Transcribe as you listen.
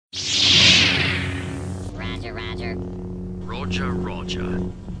Roger, Roger. Roger, Roger.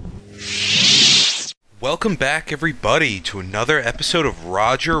 Welcome back, everybody, to another episode of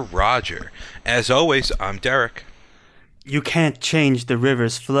Roger, Roger. As always, I'm Derek. You can't change the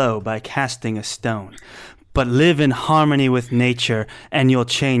river's flow by casting a stone, but live in harmony with nature and you'll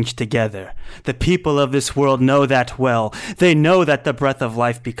change together. The people of this world know that well. They know that the breath of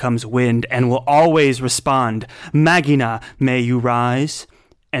life becomes wind and will always respond. Magina, may you rise,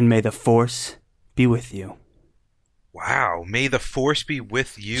 and may the force be with you. Wow, may the force be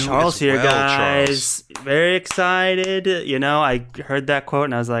with you Charles as here, well, guys. Charles. Very excited. You know, I heard that quote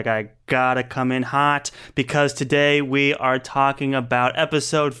and I was like, I gotta come in hot because today we are talking about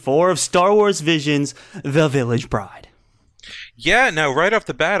episode 4 of Star Wars Visions, The Village Bride. Yeah, now right off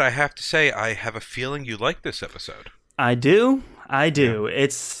the bat, I have to say, I have a feeling you like this episode. I do. Yeah.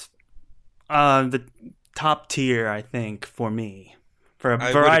 It's the top tier, I think, for me. For a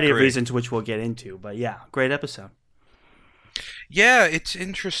variety of reasons, which we'll get into. But yeah, great episode. Yeah, it's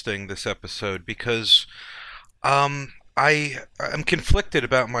interesting, this episode, because I'm conflicted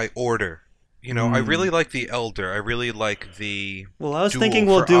about my order. You know, I really like the Elder. I really like the Well, I was Duel thinking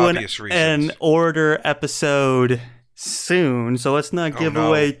we'll for do obvious an reasons. order episode soon, so let's not give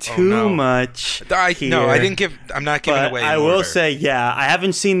away too much here. No, I'm not giving away I an will order. say, yeah, I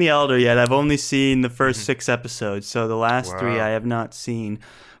haven't seen The Elder yet. I've only seen the first 6 episodes, so the last 3 I have not seen.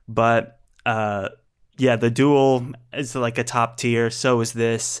 But yeah, the Duel is like a top tier. So is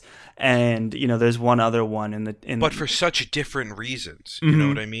this, and you know, there's one other one But for such different reasons, you know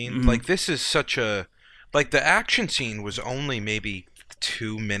what I mean? Mm-hmm. Like, this is such a... Like, the action scene was only maybe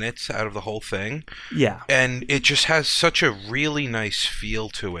 2 minutes out of the whole thing. Yeah. And it just has such a really nice feel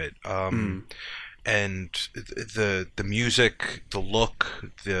to it. And the music, the look,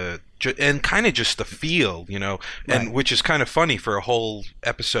 and kind of just the feel, you know, and Right. which is kind of funny for a whole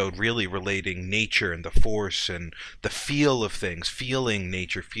episode really relating nature and the Force and the feel of things, feeling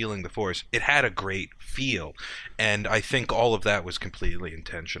nature, feeling the Force. It had a great feel, and I think all of that was completely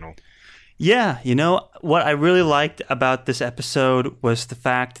intentional. Yeah, you know, what I really liked about this episode was the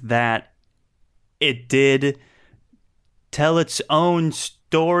fact that it did tell its own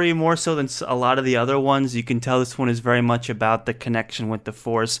story more so than a lot of the other ones. You can tell this one is very much about the connection with the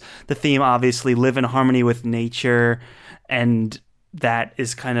Force. The theme, obviously, live in harmony with nature, and that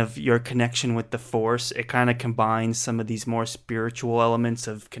is kind of your connection with the Force. It kind of combines some of these more spiritual elements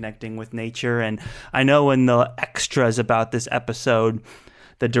of connecting with nature. And I know in the extras about this episode,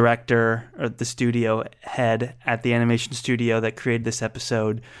 the director or the studio head at the animation studio that created this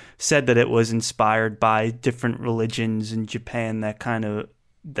episode said that it was inspired by different religions in Japan that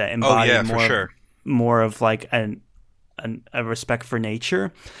embody more of like a respect for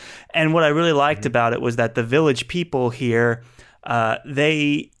nature. And what I really liked about it was that the village people here,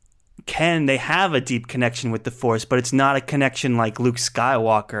 they have a deep connection with the Force, but it's not a connection like Luke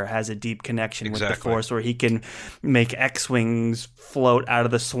Skywalker has a deep connection with the Force, where he can make X-Wings float out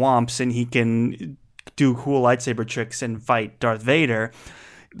of the swamps and he can do cool lightsaber tricks and fight Darth Vader.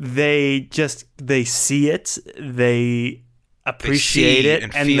 They see it, they appreciate it,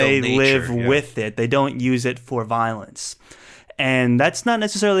 and they live with it. They don't use it for violence. And that's not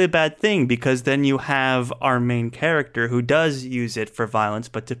necessarily a bad thing, because then you have our main character who does use it for violence,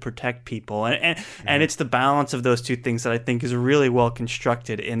 but to protect people. And it's the balance of those two things that I think is really well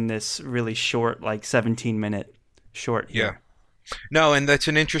constructed in this really short, like 17-minute short here. Yeah. No, and that's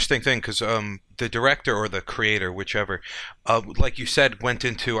an interesting thing, because the director or the creator, whichever, like you said, went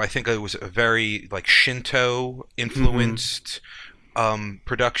into, I think it was a very like Shinto influenced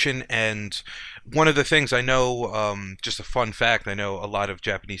production. And one of the things I know, just a fun fact, I know a lot of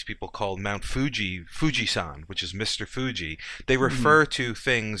Japanese people call Mount Fuji Fujisan, which is Mr. Fuji. They refer to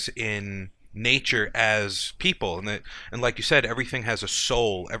things in nature as people, and like you said, everything has a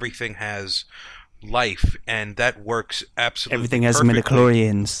soul, everything has life, and that works absolutely Everything has perfectly.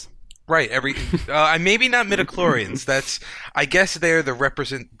 midichlorians. Right, maybe not midichlorians. That's, I guess they're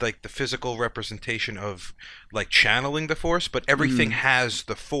the physical representation of like channeling the Force, but everything has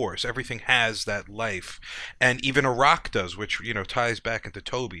the Force. Everything has that life, and even a rock does, which, you know, ties back into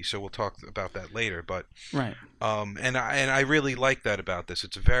Toby. So we'll talk about that later. But right, and I really like that about this.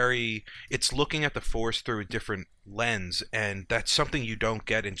 It's looking at the Force through a different lens, and that's something you don't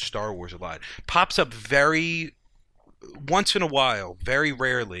get in Star Wars a lot. Pops up very once in a while, very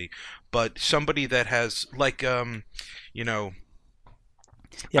rarely, but somebody that has, like, you know...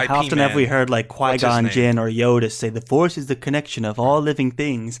 Yeah, how often have we heard, like, Qui-Gon Jinn or Yoda say, the Force is the connection of all living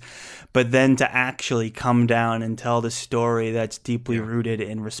things, but then to actually come down and tell the story that's deeply rooted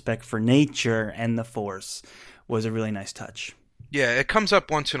in respect for nature and the Force was a really nice touch. Yeah, it comes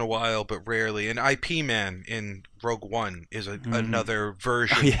up once in a while, but rarely. And IP Man in Rogue One is another Oh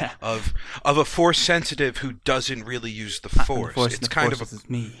version yeah, of a Force sensitive who doesn't really use the and Force. It's the kind force of a is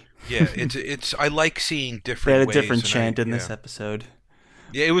me. yeah. It's I like seeing They had different a ways. different And chant in yeah, this episode,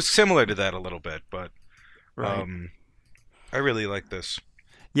 yeah, it was similar to that a little bit, but right? um, I really like this.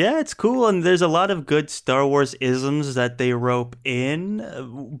 Yeah, it's cool, and there's a lot of good Star Wars isms that they rope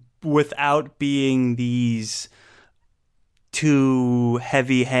in without being these too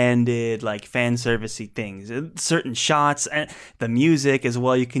heavy-handed, like fan servicey things. Certain shots and the music as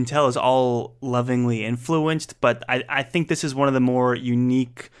well, you can tell, is all lovingly influenced. But I think this is one of the more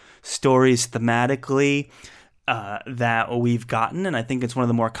unique stories thematically that we've gotten, and I think it's one of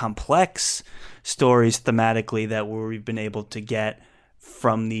the more complex stories thematically that we've been able to get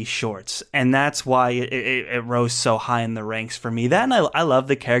from these shorts, and that's why it rose so high in the ranks for me. That, and I love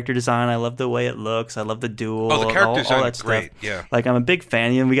the character design, I love the way it looks, I love the duel, Oh, the character design all that is stuff. great. Yeah. Like, I'm a big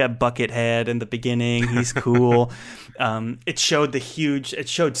fan. We got Buckethead in the beginning. He's cool. It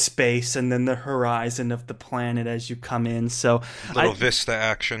showed space and then the horizon of the planet as you come in. So Little Vista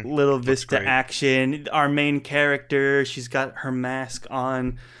action. little Looks Vista great. action. Our main character, she's got her mask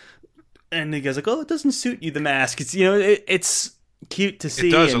on, and the guy's like, "Oh, it doesn't suit you, the mask." It's it's cute to see.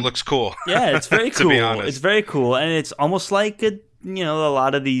 It does. It and- looks cool. yeah, it's very To cool. be honest. It's very cool, and it's almost like a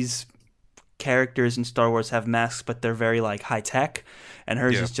lot of these characters in Star Wars have masks, but they're very like high tech, and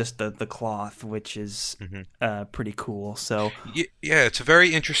hers Yeah. is just the cloth, which is pretty cool. So Yeah, it's a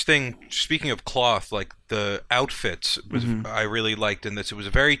very interesting. Speaking of cloth, like the outfits was Mm-hmm. I really liked in this. It was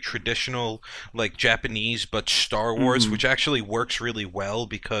a very traditional, like Japanese, but Star Wars, Mm-hmm. which actually works really well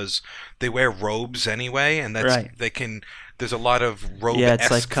because they wear robes anyway, and that's Right. they can. There's a lot of robe-esque yeah, it's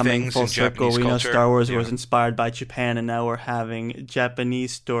like coming things full in circle. Japanese We know culture. Star Wars Yeah. was inspired by Japan, and now we're having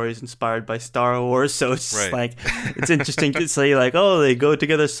Japanese stories inspired by Star Wars. So it's just Right. like it's interesting to say like, oh, they go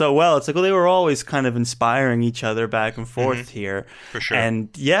together so well. It's like, well, they were always kind of inspiring each other back and forth here. For sure. And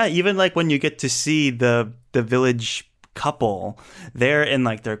yeah, even like when you get to see the village couple, they're in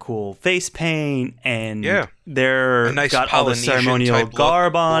like their cool face paint, and Yeah. they're A nice got all the Polynesian ceremonial type look.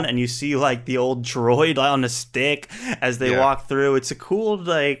 garb on, Cool. and you see like the old droid on a stick as they Yeah. walk through. It's a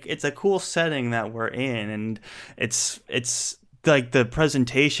cool setting that we're in, and it's like the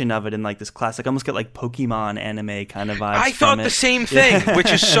presentation of it in like this classic, almost get like Pokemon anime kind of vibes. I from thought it. the same thing,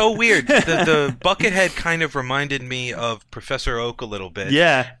 which is so weird. The Buckethead kind of reminded me of Professor Oak a little bit.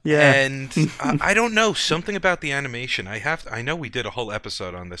 Yeah, yeah. And I don't know, something about the animation. I know we did a whole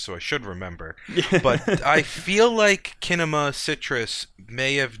episode on this, so I should remember. But I feel like Kinema Citrus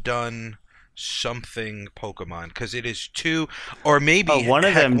may have done something Pokemon because it is too, or maybe one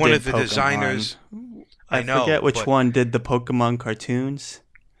of them one did of the Pokemon. designers. I know, forget which but- one did the Pokemon cartoons.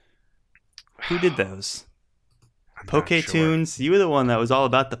 Who did those? I'm not sure. Poke-Tunes. You were the one that was all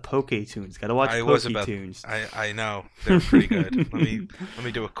about the Poke-Tunes. Got to watch I was about. Poke-Tunes. I know they're pretty good. let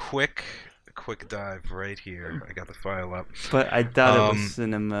me do a quick dive right here. I got the file up. But I thought it was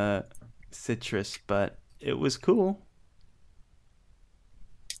Cinema Citrus, but it was cool.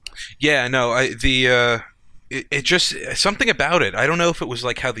 Yeah, no, it just something about it. I don't know if it was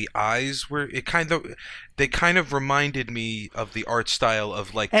like how the eyes were. They kind of reminded me of the art style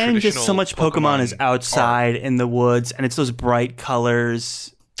of like And traditional just so much Pokemon is outside in the woods, and it's those bright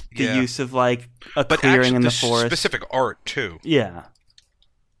colors, the Yeah. use of like a but clearing actually, in the the forest. specific art too. Yeah.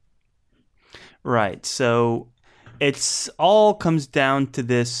 Right. So it's all comes down to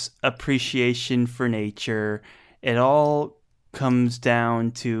this appreciation for nature. It all comes down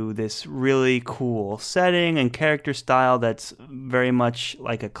to this really cool setting and character style that's very much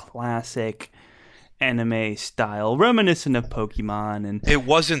like a classic anime style, reminiscent of Pokemon. And It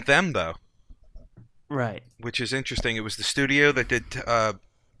wasn't them though, right. which is interesting. It was the studio that did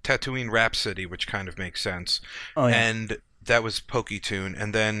Tatooine Rhapsody, which kind of makes sense. Oh yeah. And that was Poketune,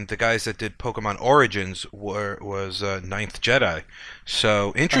 and then the guys that did Pokemon Origins was Ninth Jedi.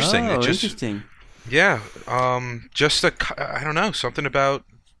 So interesting. Oh, It just interesting. yeah, just I don't know, something about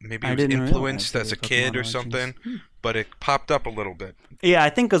maybe I it was didn't influenced realize as a it was kid Pokemon or Origins. something, but it popped up a little bit. Yeah,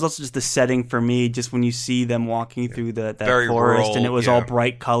 I think it was also just the setting for me. Just when you see them walking through that Very forest, rural, and it was all yeah.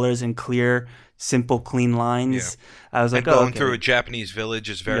 bright colors and clear, simple, clean lines. I was like, And oh, going okay. through a Japanese village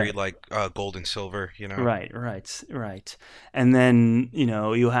is very Yeah. like gold and silver, you know. Right. And then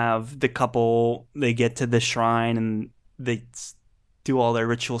you have the couple. They get to the shrine and they do all their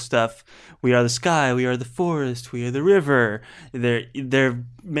ritual stuff. We are the sky. We are the forest. We are the river. They're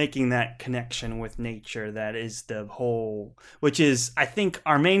making that connection with nature. That is the whole, which is, I think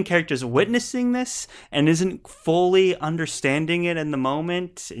our main character is witnessing this and isn't fully understanding it in the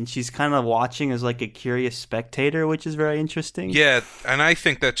moment, and she's kind of watching as like a curious spectator, which is very interesting. Yeah, and I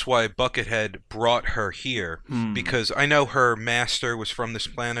think that's why Buckethead brought her here, because I know her master was from this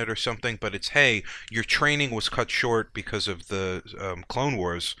planet or something, but it's, hey, your training was cut short because of the Clone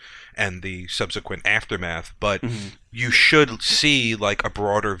Wars and the subsequent aftermath, but you should see like a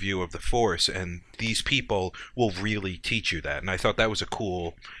broader view of the Force, and these people will really teach you that. And I thought that was a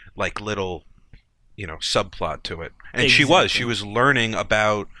cool, like, little, subplot to it. And Exactly. she was learning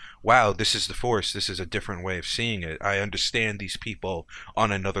about, wow, this is the Force, this is a different way of seeing it. I understand these people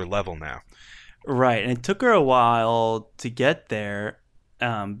on another level now. Right, and it took her a while to get there,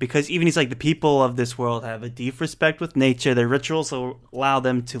 because even he's like, the people of this world have a deep respect with nature. Their rituals allow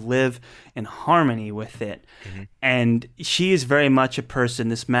them to live in harmony with it. And she is very much a person,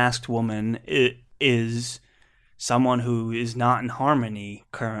 this masked woman is someone who is not in harmony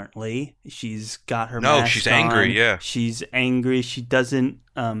currently. She's got her mask she's angry, on. yeah. She's angry. She doesn't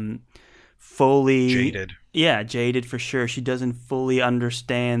fully... Jaded. Yeah, jaded for sure. She doesn't fully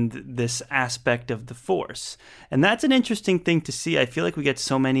understand this aspect of the Force. And that's an interesting thing to see. I feel like we get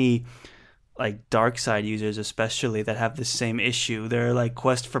so many like dark side users especially that have the same issue. Their like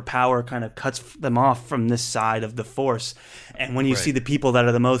quest for power kind of cuts them off from this side of the Force. And when you see the people that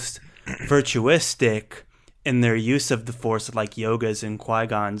are the most virtuistic in their use of the Force, like Yodas and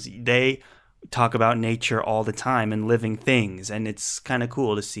Qui-Gons, they talk about nature all the time and living things, and it's kind of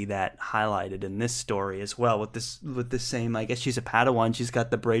cool to see that highlighted in this story as well. With the same, I guess she's a Padawan. She's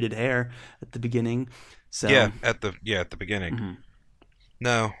got the braided hair at the beginning. So At the beginning.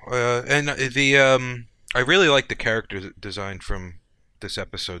 No, and I really like the character design from this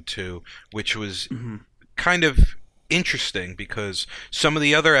episode too, which was kind of interesting, because some of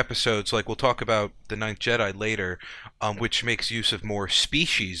the other episodes, like we'll talk about The Ninth Jedi later, which makes use of more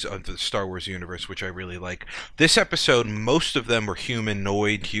species of the Star Wars universe, which I really like. This episode, most of them were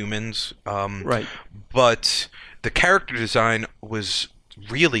humanoid humans, right. but the character design was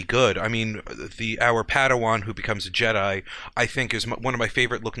really good. I mean, our Padawan who becomes a Jedi, I think is one of my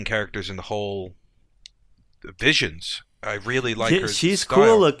favorite looking characters in the whole Visions. I really like her. She's style.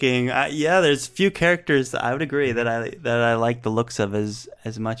 cool looking. There's a few characters that I would agree that I like the looks of as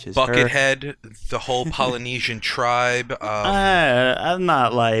much as her. Buckethead, the whole Polynesian tribe. I'm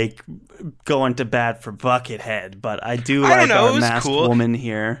not like going to bat for Buckethead, but I do I don't like know, it our was masked cool. woman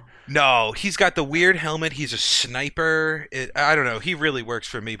here. No, he's got the weird helmet. He's a sniper. I don't know. He really works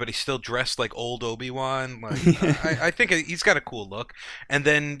for me, but he's still dressed like old Obi-Wan. Like, I think he's got a cool look. And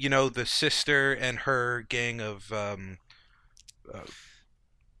then, the sister and her gang of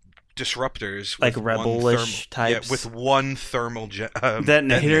disruptors, Like with rebel-ish types. with one thermal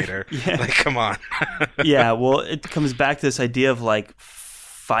Detonator. Yeah. Like, come on. Yeah, well, it comes back to this idea of like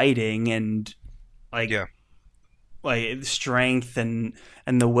fighting and like like strength and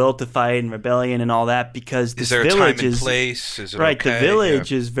the will to fight and rebellion and all that, because this is there a village time and place? Is it right. okay? The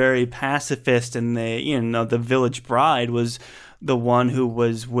village is very pacifist, and the village bride was the one who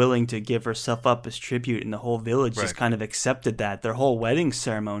was willing to give herself up as tribute, and the whole village just kind of accepted that. Their whole wedding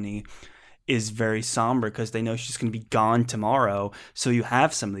ceremony is very somber because they know she's going to be gone tomorrow. So you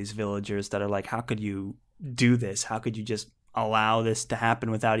have some of these villagers that are like, how could you do this? How could you just allow this to happen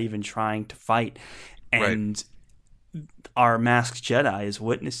without even trying to fight? And our masked Jedi is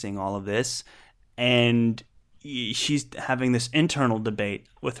witnessing all of this, and she's having this internal debate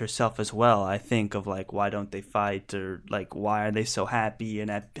with herself as well, I think, of like, why don't they fight, or like, why are they so happy,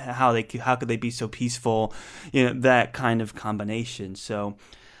 and how could they be so peaceful, that kind of combination. So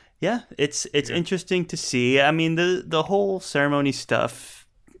yeah, it's interesting to see. I mean, the whole ceremony stuff,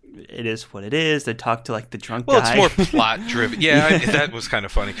 it is what it is. They talk to like the drunk guy. Well, it's more plot driven. Yeah, that was kind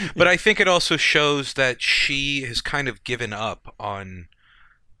of funny. But I think it also shows that she has kind of given up on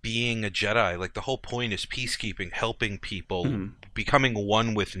being a Jedi. Like, the whole point is peacekeeping, helping people, becoming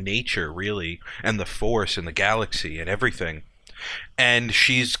one with nature, really, and the Force and the galaxy and everything. And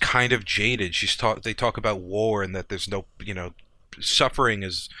she's kind of jaded. They talk about war and that there's no, suffering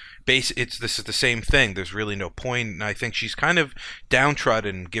is this is the same thing. There's really no point. And I think she's kind of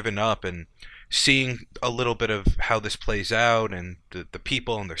downtrodden, given up, and seeing a little bit of how this plays out, and the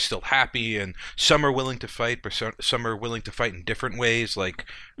people, and they're still happy, and some are willing to fight, but some are willing to fight in different ways, like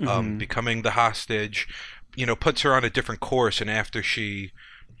becoming the hostage, puts her on a different course. And after she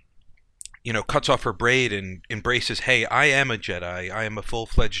cuts off her braid and embraces, hey, I am a Jedi. I am a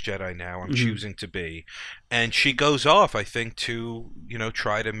full-fledged Jedi now. I'm choosing to be. And she goes off, I think, to,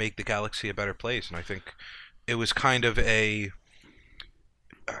 try to make the galaxy a better place. And I think it was kind of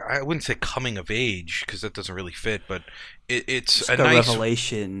I wouldn't say coming of age because that doesn't really fit, but it's like a a nice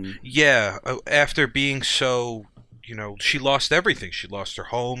revelation. yeah. After being so, she lost everything. She lost her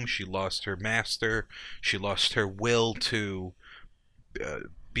home. She lost her master. She lost her will to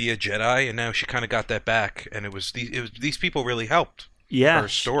be a Jedi, and now she kind of got that back. And these people really helped Yeah, her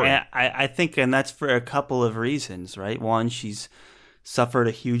story. I think, and that's for a couple of reasons, right? One, she's suffered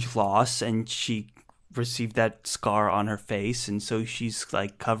a huge loss, and she received that scar on her face, and so she's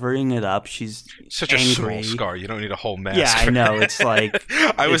like covering it up. She's Such angry. a small scar. You don't need a whole mask. Yeah, I know. It's like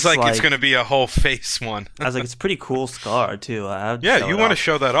I was like, it's going to be a whole face one. I was like, it's a pretty cool scar too. Yeah, you want to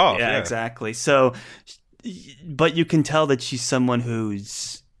show that off. Yeah, exactly. So, but you can tell that she's someone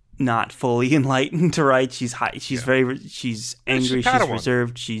who's not fully enlightened, right? She's high. She's angry. She's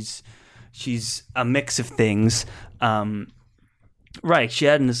reserved. She's a mix of things. Right, she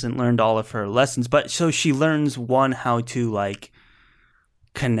hasn't learned all of her lessons, but so she learns how to like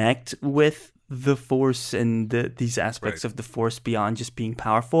connect with the Force and these aspects of the Force beyond just being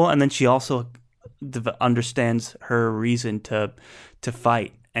powerful, and then she also understands her reason to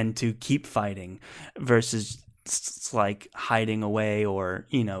fight and to keep fighting versus like hiding away or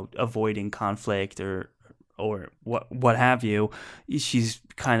avoiding conflict or what have you. She's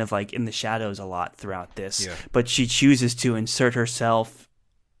kind of like in the shadows a lot throughout this, but she chooses to insert herself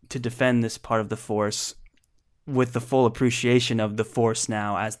to defend this part of the Force with the full appreciation of the Force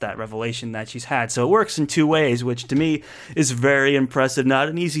now as that revelation that she's had. So it works in two ways, which to me is very impressive. Not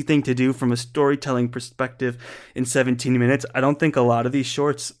an easy thing to do from a storytelling perspective in 17 minutes. I don't think a lot of these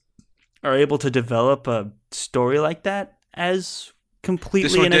shorts are able to develop a story like that as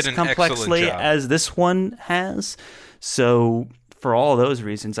completely and as complexly as this one has. So for all those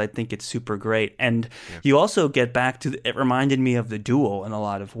reasons, I think it's super great. And you also get back to it reminded me of The Duel in a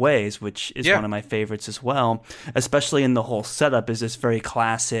lot of ways, which is one of my favorites as well, especially in the whole setup is this very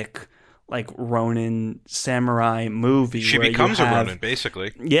classic like Ronin samurai movie. She becomes a Ronin,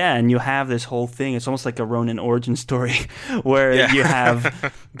 basically. Yeah, and you have this whole thing. It's almost like a Ronin origin story where you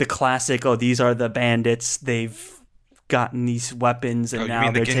have the classic, these are the bandits. They've gotten these weapons and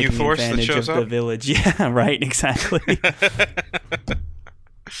now they're taking advantage of the village. Yeah, right, exactly.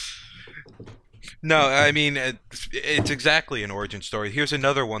 No, I mean, it's exactly an origin story. Here's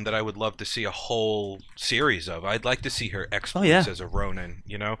another one that I would love to see a whole series of. I'd like to see her exploits as a Ronin,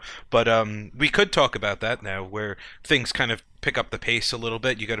 But we could talk about that now, where things kind of pick up the pace a little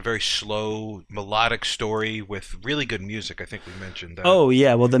bit. You got a very slow, melodic story with really good music. I think we mentioned that. Oh,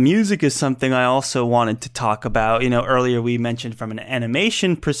 yeah. Well, the music is something I also wanted to talk about. Earlier we mentioned from an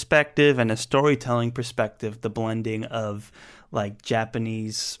animation perspective and a storytelling perspective, the blending of like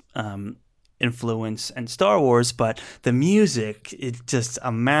Japanese influence and Star Wars, but the music is just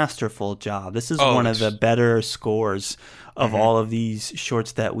a masterful job. This is one of the better scores of all of these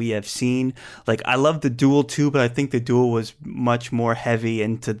shorts that we have seen. Like, I love The Duel too, but I think The Duel was much more heavy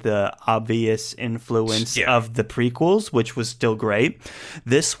into the obvious influence of the prequels, which was still great.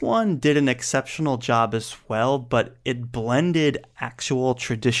 This one did an exceptional job as well, but it blended actual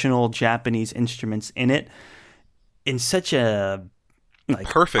traditional Japanese instruments in it in such a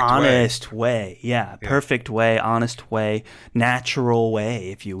perfect honest way. Perfect way, honest way, natural way,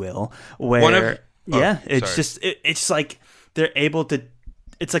 if you will, where it's like they're able to,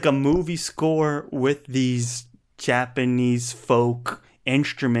 it's like a movie score with these Japanese folk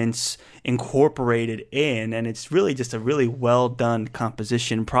instruments incorporated in, and it's really just a really well done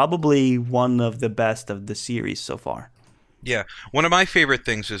composition, probably one of the best of the series so far. Yeah, one of my favorite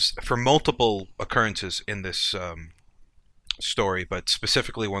things is for multiple occurrences in this story, but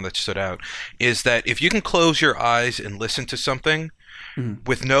specifically one that stood out, is that if you can close your eyes and listen to something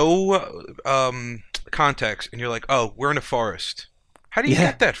with no context, and you're like, oh, we're in a forest. How do you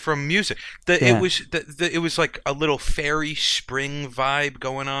get that from music? It was like a little fairy spring vibe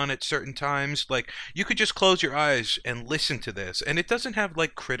going on at certain times. Like, you could just close your eyes and listen to this, and it doesn't have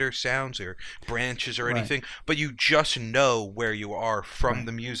like critter sounds or branches or anything, but you just know where you are from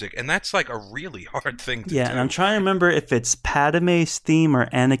the music, and that's like a really hard thing to do. Yeah, and I'm trying to remember if it's Padme's theme or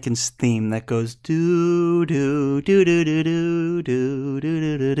Anakin's theme that goes do do do do do do do do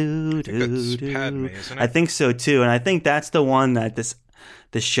do do do do. Padme, isn't it? I think so too, and I think that's the one that this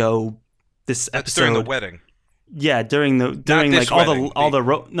episode. That's during the wedding. Yeah, during like during this.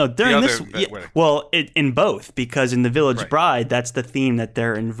 Well, in both, because in the Village Bride, that's the theme that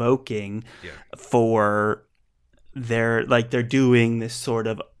they're invoking for they're doing this sort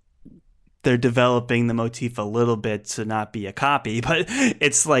of. They're developing the motif a little bit to not be a copy, but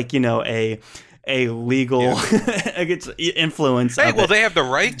it's like a legal influence. Hey, well, they have the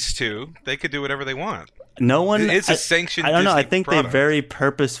rights to. They could do whatever they want. No one. It's a sanctioned. I don't know. I Disney think product. they very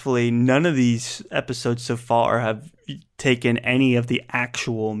purposefully. None of these episodes so far have taken any of the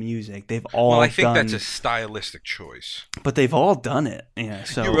actual music. They've all. Well, I think done, that's a stylistic choice. but they've all done it. Yeah.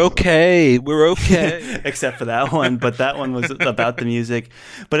 So You're okay. We're okay. except for that one, but that one was about the music.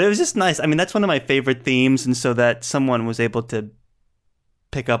 But it was just nice. I mean, that's one of my favorite themes, and so that someone was able to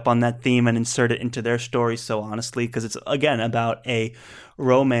pick up on that theme and insert it into their story so honestly, because it's again about a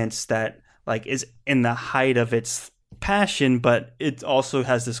romance that like is in the height of its passion, but it also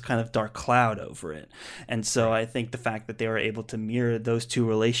has this kind of dark cloud over it. And so I think the fact that they were able to mirror those two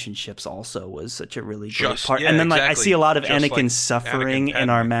relationships also was such a really great part. Yeah, and then like I exactly. see a lot of Just Anakin like suffering Anakin in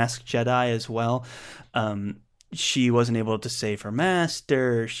our Padme. Masked Jedi as well. She wasn't able to save her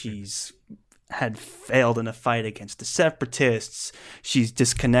master. She's had failed in a fight against the separatists. She's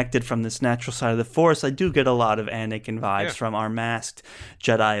disconnected from this natural side of the Force. I do get a lot of Anakin vibes from our Masked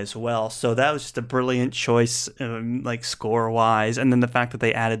Jedi as well. So that was just a brilliant choice, like score-wise. And then the fact that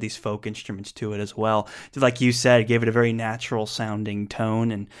they added these folk instruments to it as well. Like you said, gave it a very natural-sounding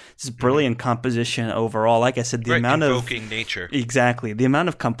tone. And just brilliant composition overall. Like I said, the amount invoking of... nature. Exactly. The amount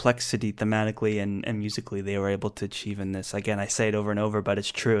of complexity thematically and musically they were able to achieve in this. Again, I say it over and over, but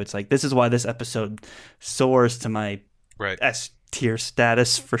it's true. It's like, this is why this episode soars to my S tier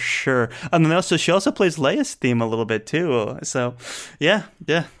status for sure. And then also, she also plays Leia's theme a little bit too. So, yeah,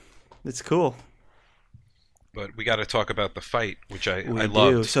 it's cool. But we got to talk about the fight, which I We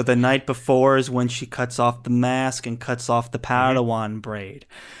loved. do. So the night before is when she cuts off the mask and cuts off the Padawan braid.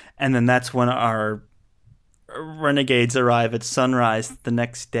 And then that's when our renegades arrive at sunrise the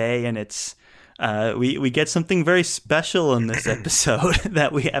next day, and it's we get something very special in this episode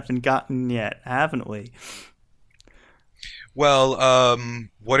that we haven't gotten yet, haven't we? Well,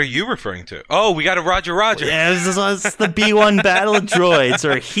 what are you referring to? Oh, we got a Roger. Yeah, it's the B-1 battle droids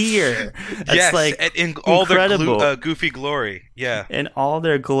are here. It's yes, like in all incredible. their goofy glory. Yeah. In all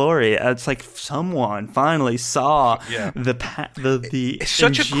their glory. It's like someone finally saw the It's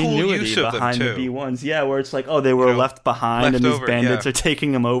such a cool ingenuity use of them, behind the too. B-1s. Yeah, where it's like, oh, they were left behind and these over, bandits are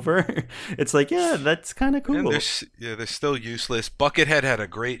taking them over. It's like, yeah, that's kind of cool. And they're still useless. Buckethead had a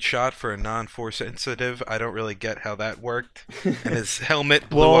great shot for a non-force sensitive. I don't really get how that worked. And his helmet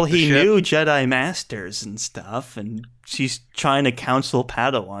blew well, up the he ship. knew Jedi Masters and stuff, and she's trying to counsel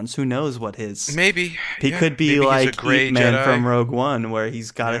Padawans. Who knows what his... Maybe. He could be maybe like he's a gray Ip Man Jedi. from Rogue One, where he's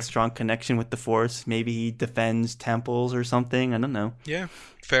got a strong connection with the Force. Maybe he defends temples or something. I don't know. Yeah,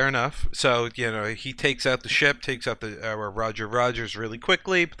 fair enough. So, he takes out the ship, takes out our Roger Rogers really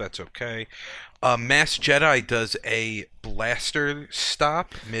quickly, but that's okay. Masked Jedi does a blaster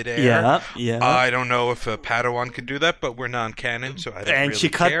stop midair. Yeah. I don't know if a Padawan can do that, but we're non-canon, so I don't And really she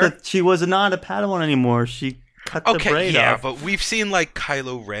cut care. she was not a Padawan anymore. She cut the braid off. But we've seen like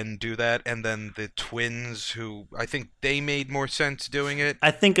Kylo Ren do that, and then the twins, who I think they made more sense doing it. I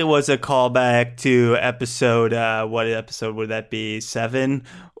think it was a callback to episode, what episode would that be? 7?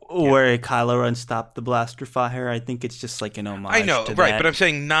 Where Kylo Ren stopped the blaster fire. I think it's just like an homage. I know, to right? that. But I'm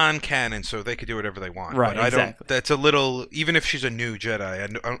saying non-canon, so they could do whatever they want. Right, but I exactly. don't. That's a little. Even if she's a new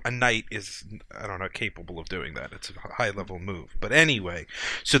Jedi, a knight is, I don't know, capable of doing that. It's a high-level move. But anyway,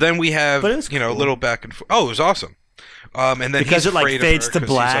 so then we have, But it was a cool. little back and forth. Oh, it was awesome. And then because he's it like afraid of fades her to 'cause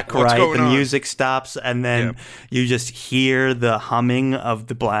he's black, like, "What's right? going The on?" music stops, and then you just hear the humming of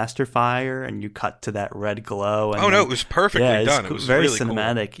the blaster fire, and you cut to that red glow. And Oh no, then- it was perfectly yeah, it's done. cool. It was very really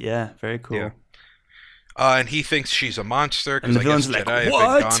cinematic. Yeah, very cool. Yeah. And he thinks she's a monster And because the I guess villain's like, Jedi have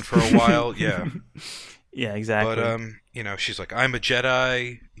 "What?" been gone for a while. Yeah. Yeah, exactly. But she's like, I'm a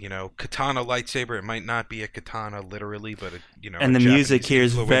Jedi. Katana lightsaber. It might not be a katana literally, but and a the music Japanese here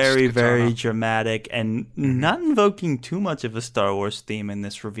is very, influenced very katana. dramatic and not invoking too much of a Star Wars theme in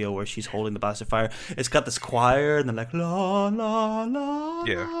this reveal where she's holding the blaster fire. It's got this choir and they're like la la la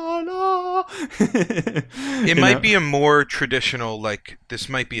la la. It might be a more traditional, like this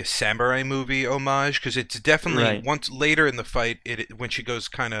might be a samurai movie homage because it's definitely Right. once later in the fight, when she goes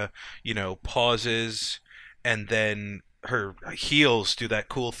kind of pauses and then her heels do that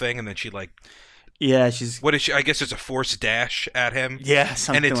cool thing and then she like. Yeah, she's What is she? I guess it's a force dash at him.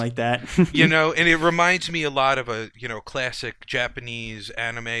 something it's- like that. And it reminds me a lot of a classic Japanese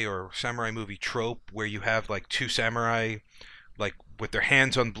anime or samurai movie trope where you have like two samurai like with their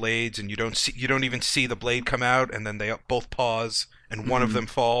hands on blades and you don't even see the blade come out and then they both pause and one of them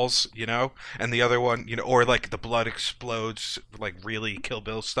falls, and the other one, or like the blood explodes like really Kill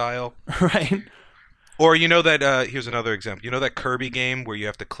Bill style. Right. Or that here's another example. That Kirby game where you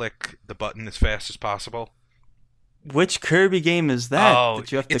have to click the button as fast as possible? Which Kirby game is that? Oh,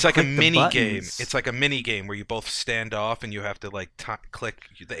 that you have to it's like a click the mini game. buttons? It's like a mini game where you both stand off and you have to like click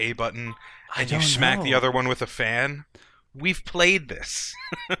the A button I and you don't smack the know. other one with a fan. We've played this.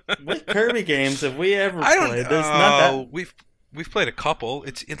 What Kirby games have we ever I don't played? know. There's not that. We've played a couple.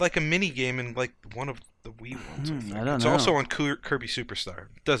 It's like a mini game in like one of the Wii ones. I think. I don't It's know. also on Kirby Superstar.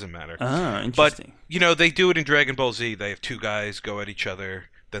 Doesn't matter. Oh, But interesting. they do it in Dragon Ball Z. They have two guys go at each other,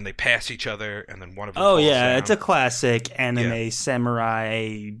 then they pass each other, and then one of them. Oh falls yeah, down. it's a classic anime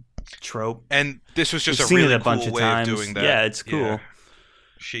samurai trope. And this was just We've a seen really it a bunch cool of way times. of doing that. Yeah, it's cool.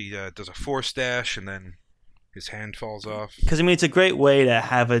 She does a force dash, and then his hand falls off. Because I mean, it's a great way to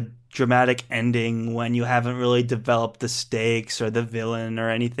have a dramatic ending when you haven't really developed the stakes or the villain or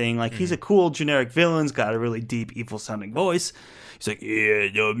anything. Like he's a cool generic villain's got a really deep, evil-sounding voice. He's like,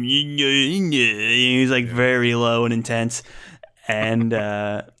 he's like very low and intense, and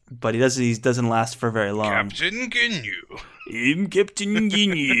but he doesn't last for very long. Captain Ginyu. I'm Captain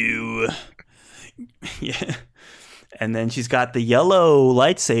Ginyu. Yeah. And then she's got the yellow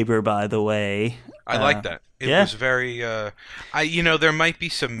lightsaber, by the way. I like that. It yeah. was very. There might be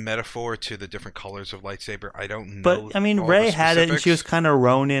some metaphor to the different colors of lightsaber. I don't know. But I mean, all Rey the had it, and she was specifics. kind of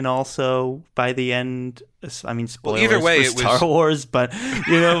Ronin also by the end. I mean, spoilers either way, for it was- Star Wars, but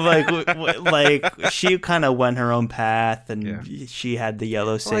like she kind of went her own path, and she had the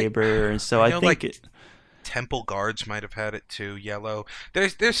yellow saber, and so I think it. Temple guards might have had it too. Yellow.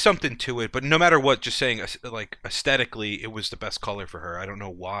 There's something to it, but no matter what, just saying like aesthetically, it was the best color for her. I don't know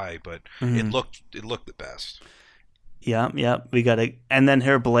why, but it looked the best. Yeah, we got it. And then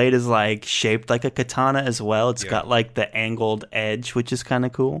her blade is like shaped like a katana as well. It's got like the angled edge, which is kind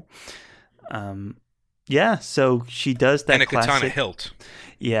of cool. So she does that. And a katana classic hilt.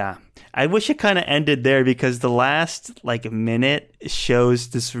 Yeah. I wish it kind of ended there because the last like minute shows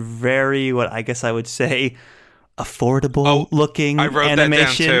this very, what I guess I would say, affordable looking I wrote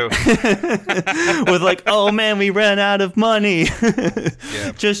animation. that down too. With like, oh man, we ran out of money.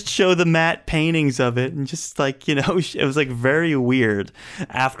 Yeah. Just show the matte paintings of it, and just like, it was like very weird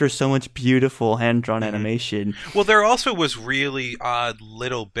after so much beautiful hand drawn animation. Well, there also was really odd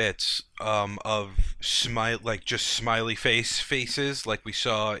little bits of just smiley faces, like we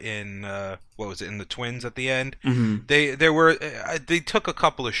saw in in the Twins at the end. Mm-hmm. They took a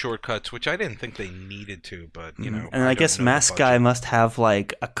couple of shortcuts, which I didn't think they needed to, but And I guess Mask Guy must have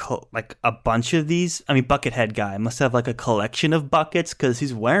like a bunch of these. I mean, Buckethead Guy must have like a collection of buckets because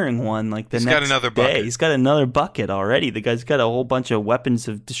he's wearing one like the He's next got another day. bucket. He's got another bucket already. The guy's got a whole bunch of weapons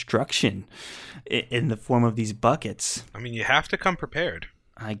of destruction in the form of these buckets. I mean, you have to come prepared.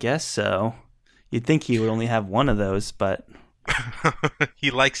 I guess so. You'd think he would only have one of those, but He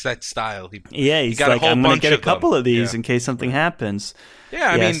likes that style. he's got a like, whole I'm going bunch to get a of them. couple of these Yeah. in case something happens. Yeah,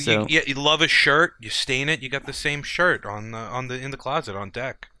 I mean, so- you love a shirt, you stain it, you got the same shirt in the closet on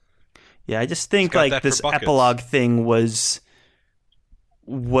deck. Yeah, I just think got like that for this buckets. epilogue thing was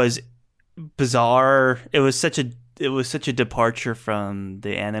bizarre. It was such a departure from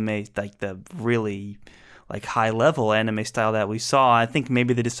the anime, like the really like high level anime style that we saw. I think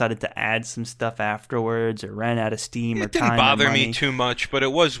maybe they decided to add some stuff afterwards, or ran out of steam, or It time. didn't bother or money. me too much, but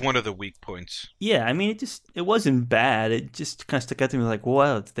it was one of the weak points. Yeah, I mean, it wasn't bad. It just kind of stuck out to me like,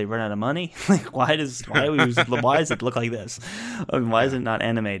 well, did they run out of money? Like, why does it look like this? I mean, why is it not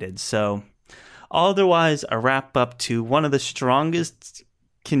animated? So, otherwise, a wrap up to one of the strongest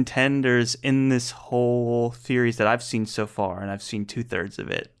contenders in this whole series that I've seen so far, and I've seen 2/3 of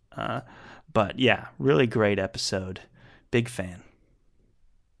it. But yeah, really great episode. Big fan.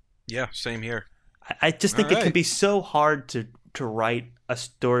 Yeah, same here. I just think All it can right. be so hard to write a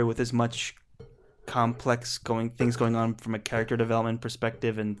story with as much complex things going on from a character development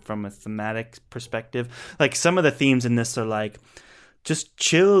perspective and from a thematic perspective. Like some of the themes in this are like, just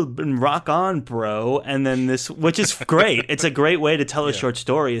chill and rock on, bro. And then this, which is great. It's a great way to tell a short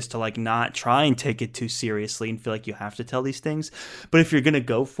story, is to like not try and take it too seriously and feel like you have to tell these things. But if you're gonna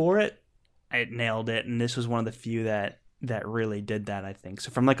go for it, it nailed it. And this was one of the few that really did that, I think.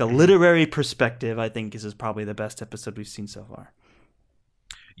 So from like a literary perspective, I think this is probably the best episode we've seen so far.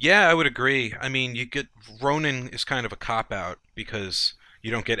 Yeah, I would agree. I mean, Ronin is kind of a cop-out because you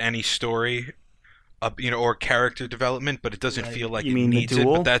don't get any story, or character development, but it doesn't feel like You it mean the needs it.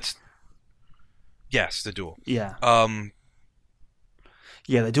 duel? But that's the duel. Yeah. Um,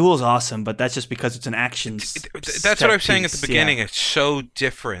 Yeah, the duel's awesome, but that's just because it's an action. That's what I was saying at the beginning. Yeah. It's so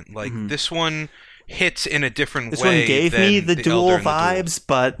different. Like this one, hits in a different This way. one gave me the dual Elder and the vibes,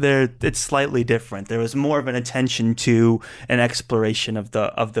 but it's slightly different. There was more of an attention to an exploration of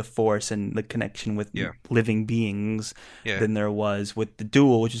the Force and the connection with living beings than there was with the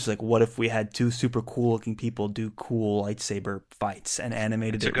duel, which is like, what if we had two super cool looking people do cool lightsaber fights and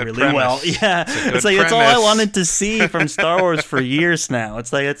animated it really well? Yeah, it's like that's all I wanted to see from Star Wars for years now.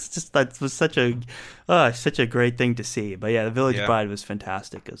 It's like that was such a great thing to see. But yeah, the Village Bride was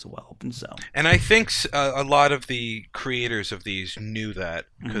fantastic as well. And I think a lot of the creators of these knew that,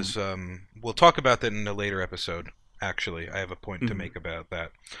 because we'll talk about that in a later episode. Actually, I have a point to make about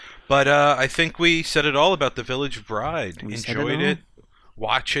that. But I think we said it all about the Village Bride. Enjoyed it.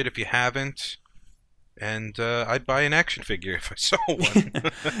 Watch it if you haven't. And I'd buy an action figure if I saw one.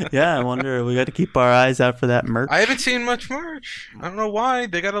 Yeah, I wonder. We got to keep our eyes out for that merch. I haven't seen much merch. I don't know why.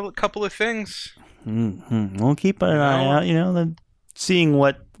 They got a couple of things. We'll keep an eye out. Seeing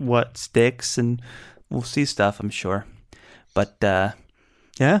what sticks, and we'll see stuff, I'm sure. But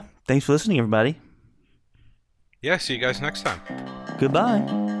yeah, thanks for listening, everybody. Yeah, see you guys next time. Goodbye.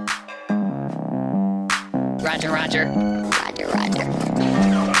 Roger, roger. Roger, roger.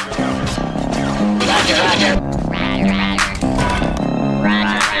 Roger, roger. Roger, roger.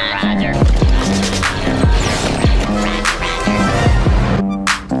 Roger, roger.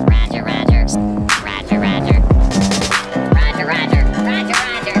 Roger. Roger, Roger. Roger,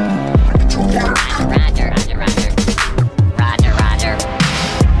 Roger. Roger, Roger. Roger, Roger.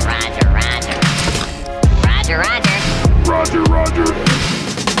 Roger, Roger. Roger, Roger, Roger,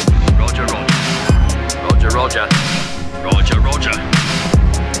 Roger, Roger,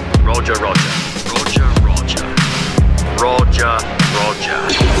 Roger, Roger, Roger, Roger, Roger.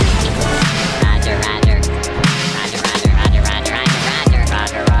 Roger, Roger. Roger, Roger.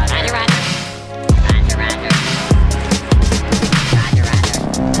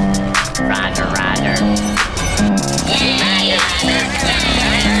 Roger, Roger.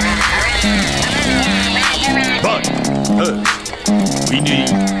 But first, we need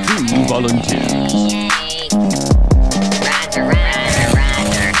 2 volunteers. Roger, Roger,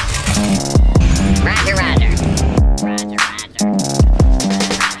 Roger. Roger, Roger. Roger, Roger.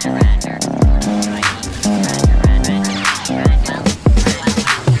 Roger, Roger.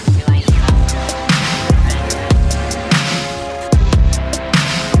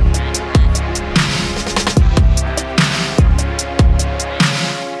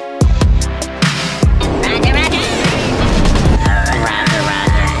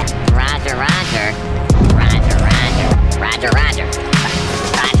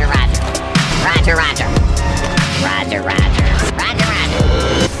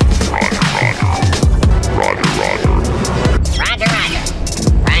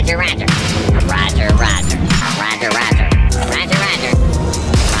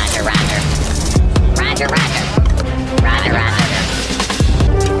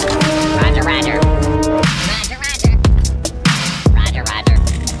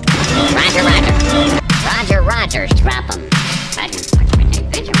 Rogers, drop 'em.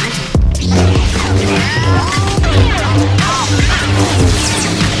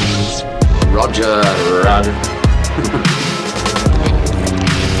 Roger, Roger.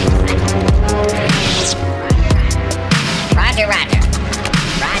 Roger, Roger.